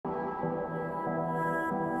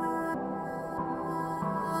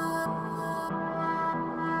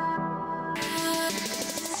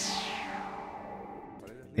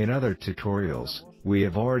In other tutorials, we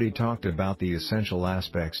have already talked about the essential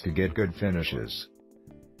aspects to get good finishes.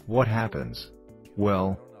 What happens?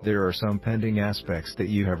 Well, there are some pending aspects that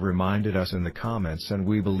you have reminded us in the comments, and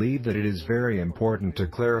we believe that it is very important to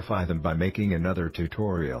clarify them by making another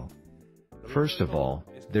tutorial. First of all,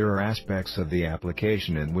 there are aspects of the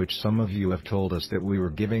application in which some of you have told us that we were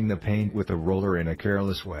giving the paint with a roller in a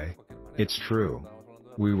careless way. It's true.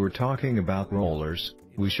 We were talking about rollers,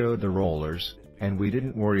 we showed the rollers, and we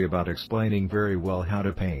didn't worry about explaining very well how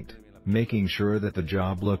to paint, making sure that the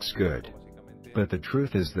job looks good. But the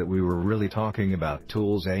truth is that we were really talking about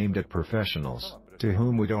tools aimed at professionals, to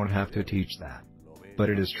whom we don't have to teach that. But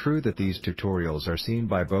it is true that these tutorials are seen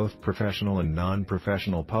by both professional and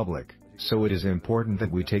non-professional public, so it is important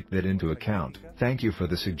that we take that into account. Thank you for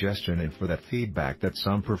the suggestion and for that feedback that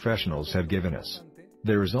some professionals have given us.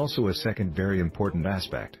 There is also a second very important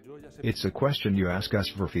aspect. It's a question you ask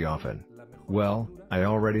us for often. Well, I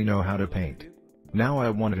already know how to paint. Now I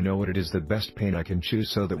want to know what it is the best paint I can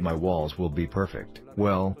choose so that my walls will be perfect.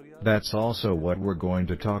 Well, that's also what we're going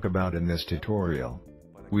to talk about in this tutorial.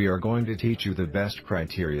 We are going to teach you the best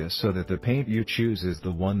criteria so that the paint you choose is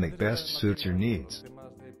the one that best suits your needs.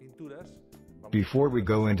 Before we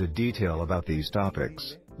go into detail about these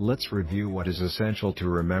topics, let's review what is essential to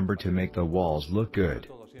remember to make the walls look good.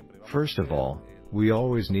 First of all, we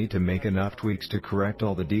always need to make enough tweaks to correct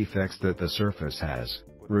all the defects that the surface has.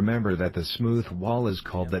 Remember that the smooth wall is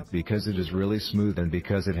called that because it is really smooth and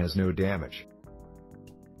because it has no damage.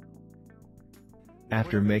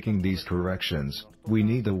 After making these corrections, we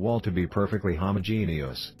need the wall to be perfectly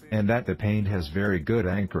homogeneous, and that the paint has very good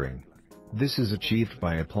anchoring. This is achieved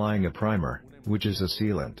by applying a primer, which is a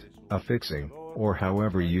sealant, a fixing, or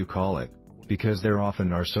however you call it, because there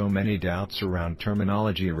often are so many doubts around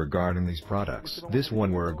terminology regarding these products. This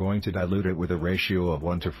one we're going to dilute it with a ratio of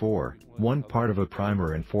 1:4, 1 part of a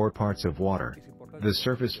primer and 4 parts of water. The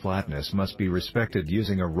surface flatness must be respected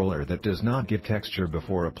using a roller that does not give texture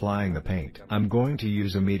before applying the paint. I'm going to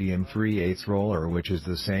use a medium 3/8 roller, which is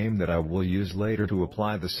the same that I will use later to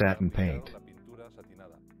apply the satin paint.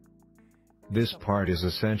 This part is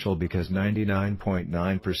essential because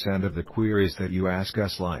 99.9% of the queries that you ask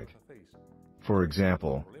us like. For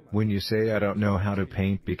example, when you say I don't know how to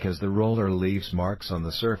paint because the roller leaves marks on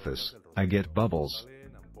the surface, I get bubbles.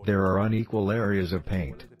 There are unequal areas of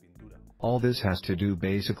paint. All this has to do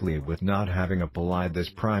basically with not having applied this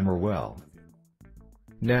primer well.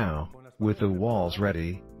 Now, with the walls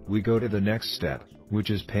ready, we go to the next step,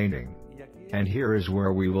 which is painting. And here is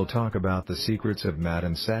where we will talk about the secrets of matte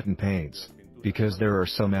and satin paints, because there are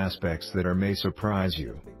some aspects that may surprise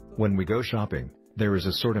you. When we go shopping, there is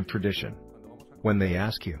a sort of tradition. When they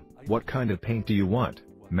ask you, what kind of paint do you want,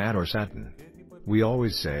 matte or satin? We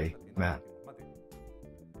always say, matte.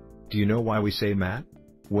 Do you know why we say matte?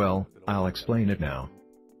 Well, I'll explain it now.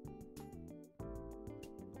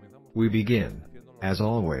 We begin, as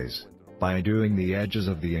always, by doing the edges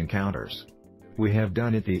of the encounters. We have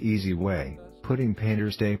done it the easy way, putting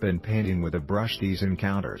painter's tape and painting with a brush these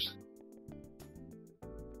encounters.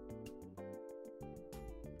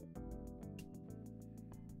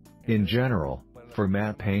 In general, for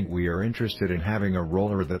matte paint we are interested in having a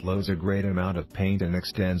roller that loads a great amount of paint and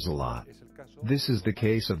extends a lot. This is the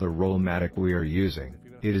case of the Rollmatic we are using.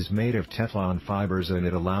 It is made of Teflon fibers and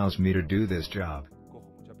it allows me to do this job.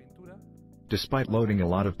 Despite loading a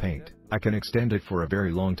lot of paint, I can extend it for a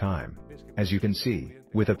very long time. As you can see,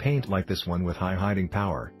 with a paint like this one with high hiding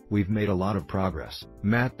power, we've made a lot of progress.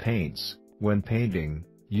 Matte paints, when painting,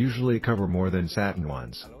 usually cover more than satin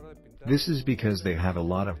ones. This is because they have a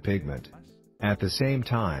lot of pigment. At the same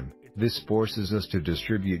time, this forces us to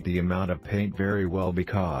distribute the amount of paint very well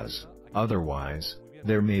because, otherwise,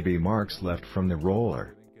 there may be marks left from the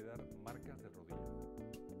roller.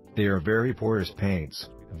 They are very porous paints,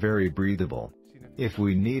 very breathable. If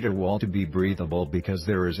we need a wall to be breathable because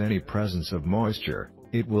there is any presence of moisture,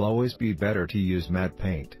 it will always be better to use matte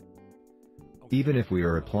paint. Even if we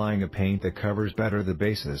are applying a paint that covers better the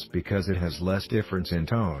basis because it has less difference in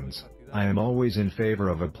tones, I am always in favor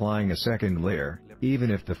of applying a second layer,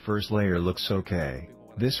 even if the first layer looks okay.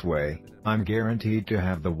 This way, I'm guaranteed to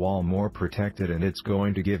have the wall more protected and it's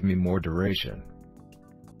going to give me more duration.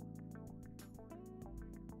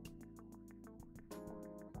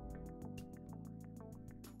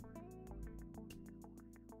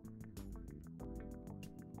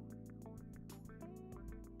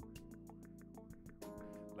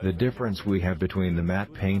 The difference we have between the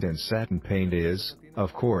matte paint and satin paint is,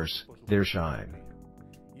 of course, their shine.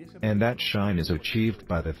 And that shine is achieved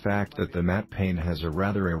by the fact that the matte paint has a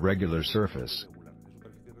rather irregular surface.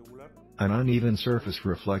 An uneven surface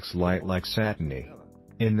reflects light like satiny.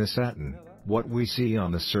 In the satin, what we see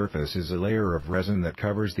on the surface is a layer of resin that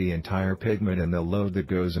covers the entire pigment and the load that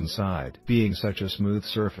goes inside. Being such a smooth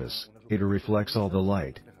surface, it reflects all the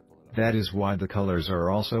light. That is why the colors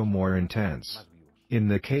are also more intense. In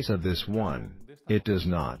the case of this one, it does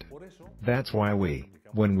not. That's why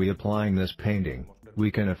when we applying this painting,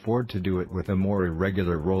 we can afford to do it with a more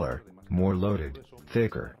irregular roller, more loaded,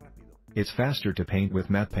 thicker. It's faster to paint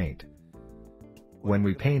with matte paint. When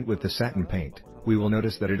we paint with the satin paint, we will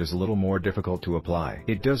notice that it is a little more difficult to apply.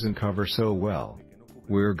 It doesn't cover so well.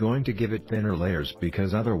 We're going to give it thinner layers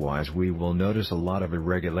because otherwise we will notice a lot of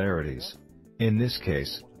irregularities. In this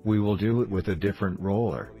case, we will do it with a different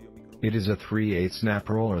roller. It is a 3/8 snap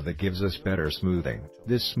roller that gives us better smoothing.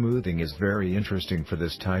 This smoothing is very interesting for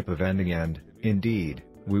this type of ending and, indeed,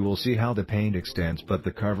 we will see how the paint extends but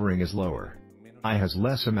the covering is lower. I has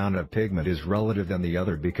less amount of pigment is relative than the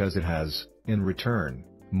other because it has, in return,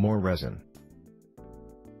 more resin.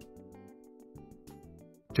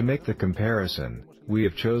 To make the comparison, we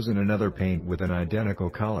have chosen another paint with an identical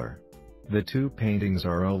color. The two paintings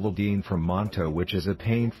are Ovaltine from Monto, which is a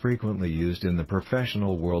paint frequently used in the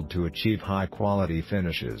professional world to achieve high quality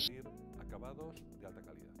finishes.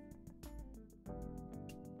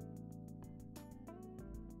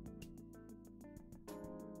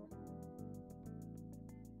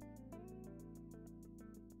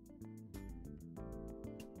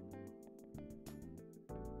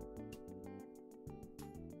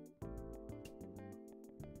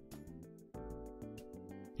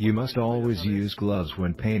 You must always use gloves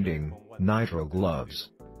when painting, nitrile gloves.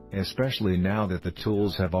 Especially now that the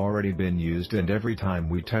tools have already been used and every time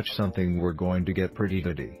we touch something we're going to get pretty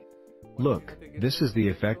dirty. Look, this is the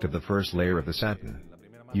effect of the first layer of the satin.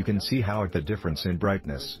 You can see how the difference in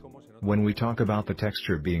brightness. When we talk about the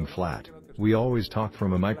texture being flat, we always talk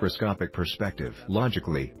from a microscopic perspective.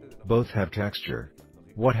 Logically, both have texture.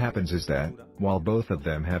 What happens is that, while both of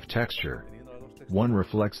them have texture, one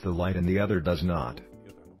reflects the light and the other does not.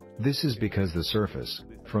 This is because the surface,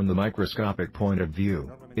 from the microscopic point of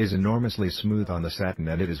view, is enormously smooth on the satin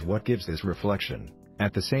and it is what gives this reflection.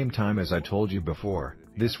 At the same time, as I told you before,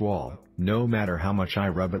 this wall, no matter how much I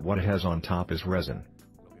rub it, what it has on top is resin.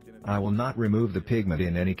 I will not remove the pigment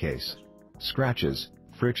in any case. Scratches,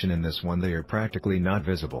 friction in this one, they are practically not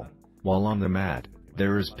visible, while on the mat,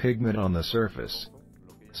 there is pigment on the surface.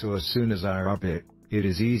 So as soon as I rub it, it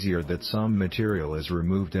is easier that some material is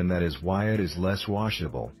removed and that is why it is less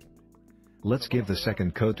washable. Let's give the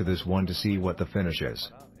second coat to this one to see what the finish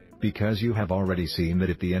is. Because you have already seen that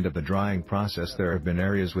at the end of the drying process there have been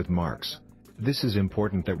areas with marks. This is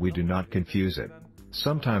important that we do not confuse it.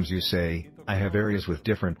 Sometimes you say, I have areas with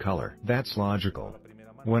different color. That's logical.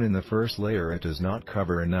 When in the first layer it does not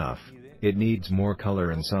cover enough, it needs more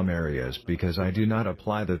color in some areas because I do not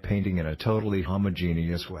apply the painting in a totally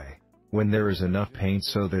homogeneous way. When there is enough paint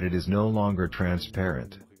so that it is no longer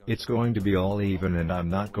transparent, it's going to be all even and I'm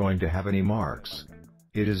not going to have any marks.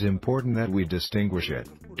 It is important that we distinguish it,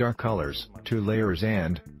 dark colors, 2 layers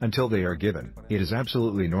and, until they are given, it is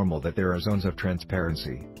absolutely normal that there are zones of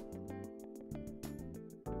transparency.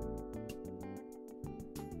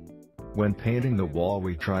 When painting the wall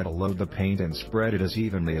we try to load the paint and spread it as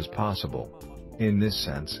evenly as possible. In this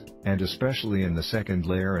sense, and especially in the second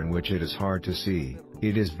layer in which it is hard to see,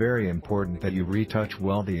 it is very important that you retouch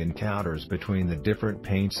well the encounters between the different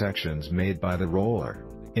paint sections made by the roller.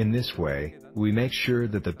 In this way, we make sure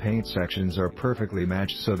that the paint sections are perfectly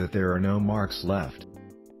matched so that there are no marks left.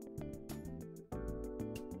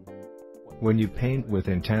 When you paint with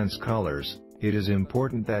intense colors, it is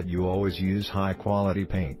important that you always use high-quality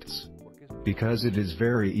paints. Because it is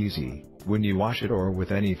very easy, when you wash it or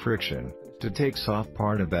with any friction, to take soft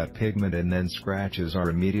part of that pigment and then scratches are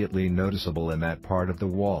immediately noticeable in that part of the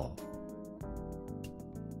wall.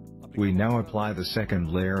 We now apply the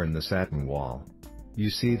second layer in the satin wall. You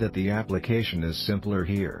see that the application is simpler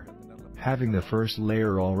here. Having the first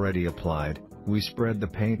layer already applied, we spread the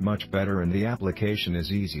paint much better and the application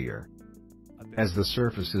is easier. As the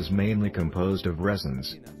surface is mainly composed of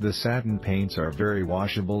resins, the satin paints are very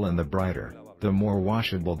washable and the brighter, the more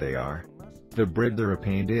washable they are. The brighter a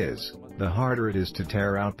paint is, the harder it is to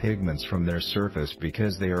tear out pigments from their surface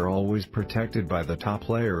because they are always protected by the top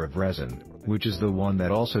layer of resin, which is the one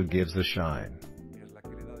that also gives the shine.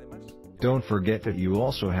 Don't forget that you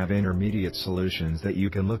also have intermediate solutions that you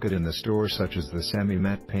can look at in the store such as the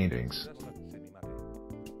semi-matte paintings.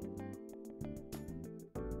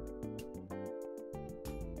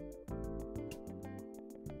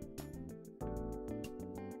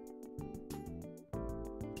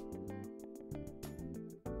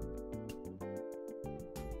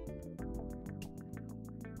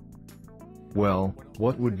 Well,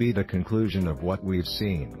 what would be the conclusion of what we've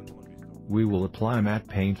seen? We will apply matte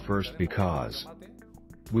paint first because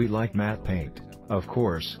we like matte paint. Of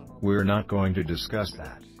course, we're not going to discuss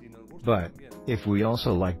that. But, if we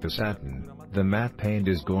also like the satin, the matte paint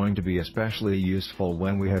is going to be especially useful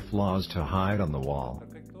when we have flaws to hide on the wall.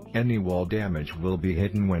 Any wall damage will be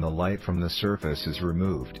hidden when the light from the surface is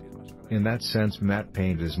removed. In that sense, matte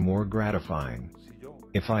paint is more gratifying.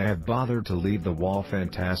 If I have bothered to leave the wall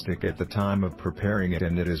fantastic at the time of preparing it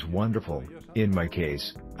and it is wonderful, in my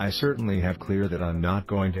case, I certainly have clear that I'm not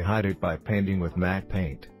going to hide it by painting with matte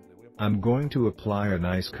paint. I'm going to apply a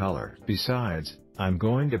nice color. Besides, I'm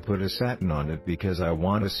going to put a satin on it because I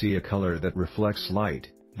want to see a color that reflects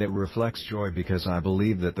light, that reflects joy, because I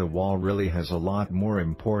believe that the wall really has a lot more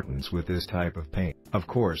importance with this type of paint. Of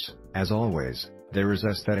course, as always, there is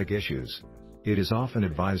aesthetic issues. It is often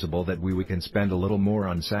advisable that we can spend a little more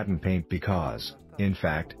on satin paint because, in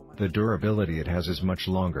fact, the durability it has is much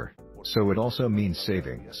longer, so it also means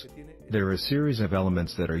savings. There are a series of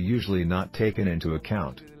elements that are usually not taken into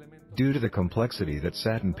account. Due to the complexity that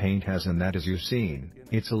satin paint has, and that, as you've seen,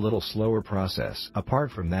 it's a little slower process.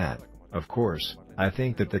 Apart from that, of course, I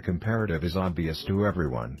think that the comparative is obvious to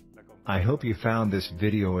everyone. I hope you found this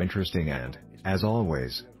video interesting and, as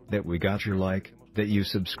always, that we got your like, that you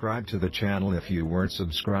subscribe to the channel if you weren't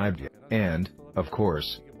subscribed yet, and, of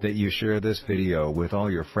course, that you share this video with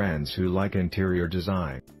all your friends who like interior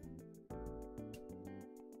design.